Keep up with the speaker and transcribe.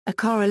A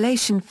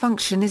correlation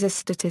function is a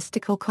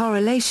statistical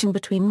correlation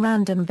between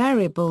random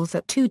variables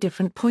at two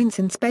different points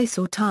in space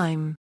or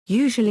time,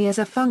 usually as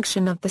a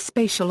function of the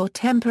spatial or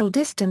temporal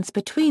distance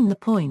between the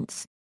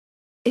points.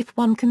 If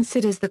one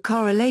considers the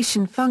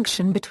correlation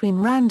function between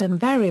random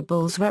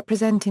variables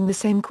representing the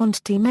same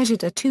quantity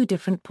measured at two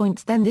different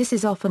points, then this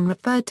is often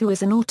referred to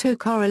as an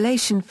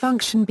autocorrelation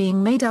function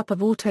being made up of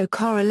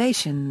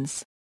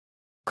autocorrelations.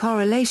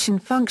 Correlation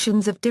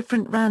functions of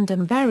different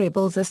random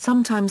variables are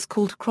sometimes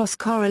called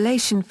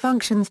cross-correlation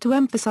functions to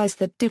emphasize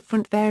that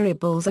different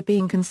variables are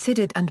being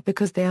considered and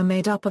because they are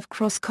made up of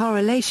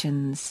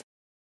cross-correlations.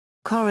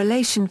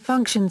 Correlation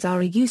functions are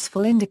a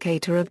useful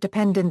indicator of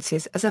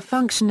dependencies as a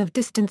function of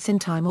distance in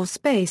time or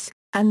space,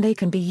 and they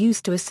can be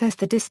used to assess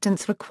the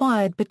distance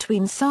required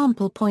between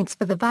sample points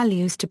for the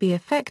values to be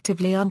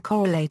effectively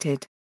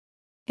uncorrelated.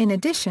 In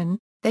addition,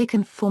 they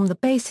can form the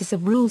basis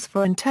of rules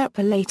for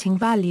interpolating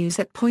values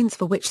at points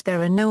for which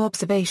there are no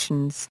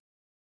observations.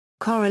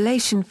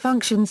 Correlation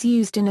functions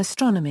used in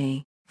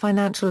astronomy,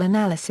 financial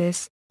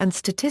analysis, and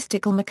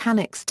statistical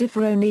mechanics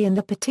differ only in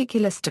the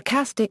particular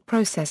stochastic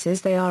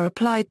processes they are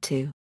applied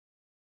to.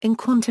 In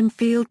quantum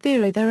field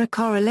theory there are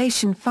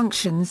correlation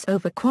functions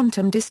over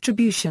quantum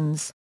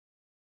distributions.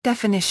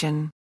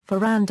 Definition: for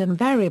random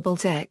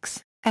variables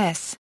x,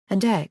 s,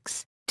 and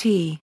x,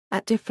 t,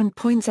 at different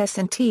points s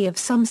and t of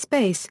some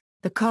space,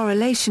 the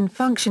correlation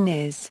function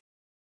is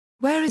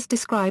where is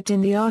described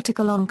in the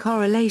article on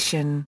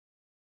correlation.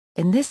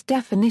 In this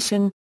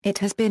definition, it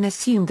has been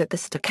assumed that the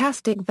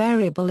stochastic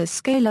variable is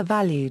scalar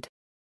valued.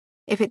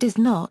 If it is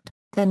not,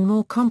 then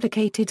more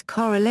complicated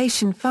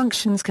correlation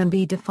functions can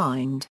be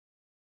defined.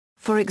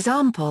 For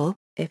example,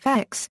 if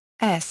x,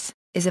 s,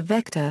 is a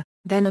vector,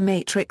 then a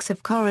matrix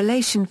of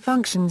correlation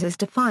functions is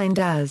defined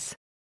as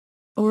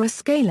or a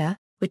scalar,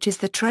 which is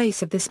the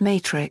trace of this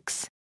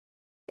matrix.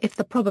 If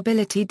the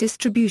probability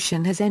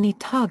distribution has any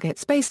target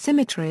space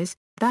symmetries,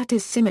 that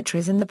is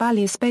symmetries in the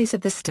value space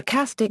of the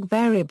stochastic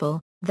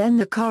variable, then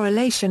the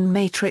correlation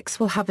matrix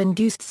will have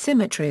induced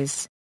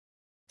symmetries.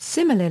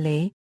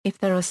 Similarly, if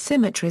there are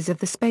symmetries of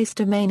the space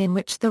domain in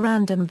which the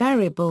random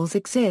variables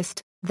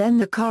exist, then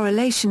the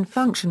correlation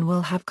function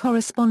will have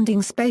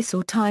corresponding space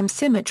or time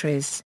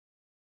symmetries.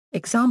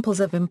 Examples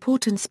of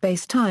important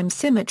space-time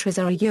symmetries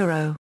are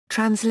a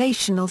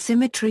translational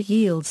symmetry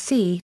yields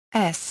C,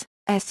 S,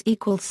 S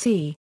equals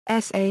C,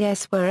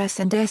 SAS where S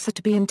and S are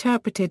to be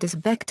interpreted as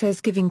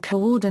vectors giving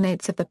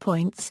coordinates of the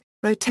points.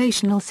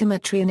 Rotational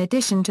symmetry in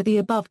addition to the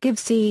above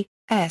gives C,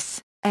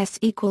 S, S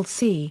equals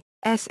C,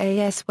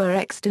 SAS where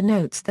X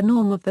denotes the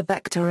norm of the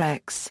vector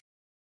X.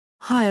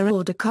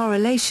 Higher-order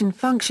correlation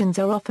functions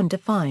are often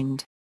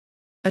defined.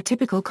 A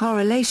typical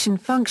correlation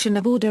function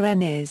of order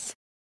n is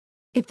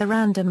if the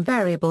random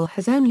variable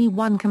has only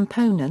one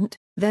component,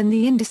 then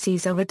the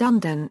indices are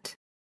redundant.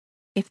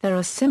 If there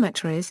are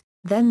symmetries,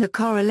 then the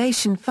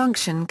correlation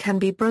function can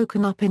be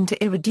broken up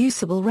into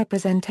irreducible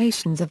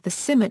representations of the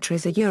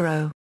symmetries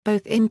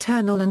both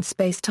internal and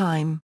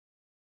space-time.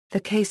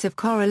 The case of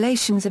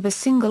correlations of a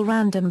single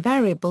random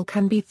variable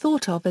can be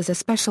thought of as a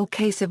special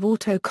case of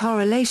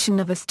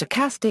autocorrelation of a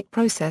stochastic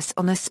process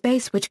on a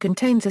space which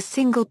contains a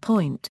single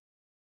point.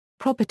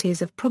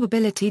 Properties of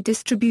probability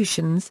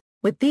distributions.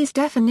 With these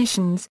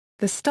definitions,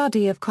 the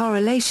study of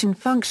correlation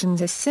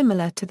functions is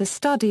similar to the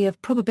study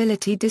of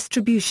probability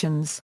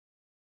distributions.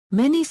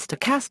 Many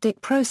stochastic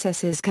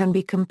processes can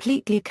be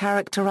completely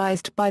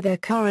characterized by their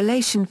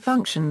correlation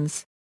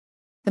functions.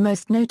 The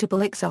most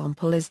notable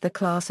example is the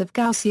class of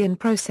Gaussian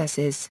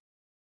processes.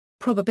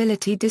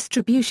 Probability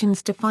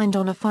distributions defined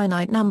on a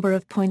finite number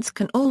of points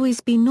can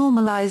always be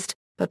normalized,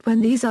 but when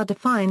these are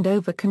defined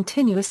over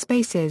continuous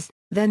spaces,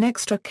 then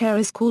extra care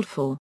is called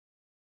for.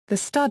 The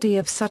study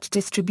of such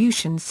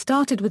distributions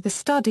started with the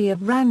study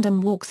of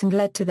random walks and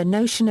led to the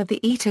notion of the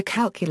eta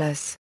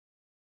calculus.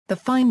 The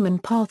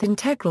Feynman path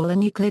integral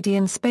in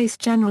Euclidean space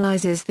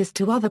generalizes this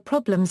to other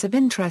problems of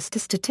interest to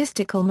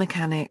statistical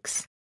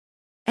mechanics.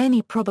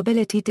 Any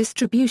probability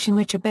distribution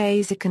which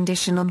obeys a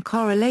condition on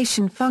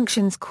correlation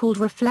functions called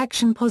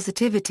reflection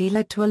positivity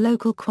led to a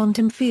local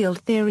quantum field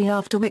theory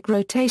after Wick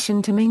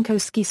rotation to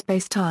Minkowski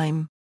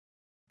spacetime.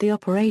 The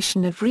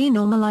operation of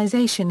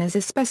renormalization is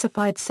a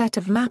specified set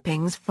of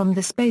mappings from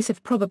the space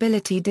of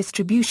probability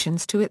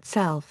distributions to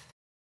itself.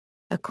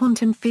 A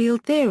quantum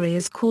field theory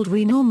is called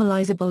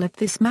renormalizable if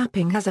this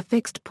mapping has a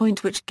fixed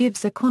point which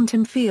gives a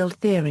quantum field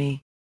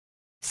theory.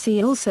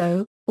 See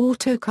also,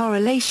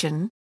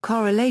 autocorrelation.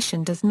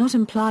 Correlation does not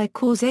imply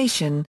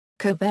causation,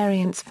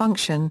 covariance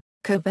function,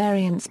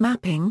 covariance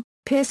mapping,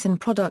 Pearson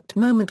product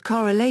moment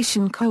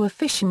correlation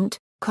coefficient,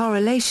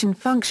 correlation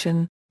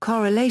function,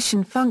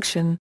 correlation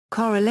function,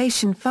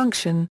 correlation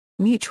function,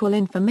 mutual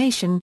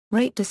information,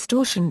 rate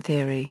distortion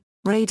theory,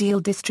 radial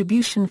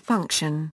distribution function.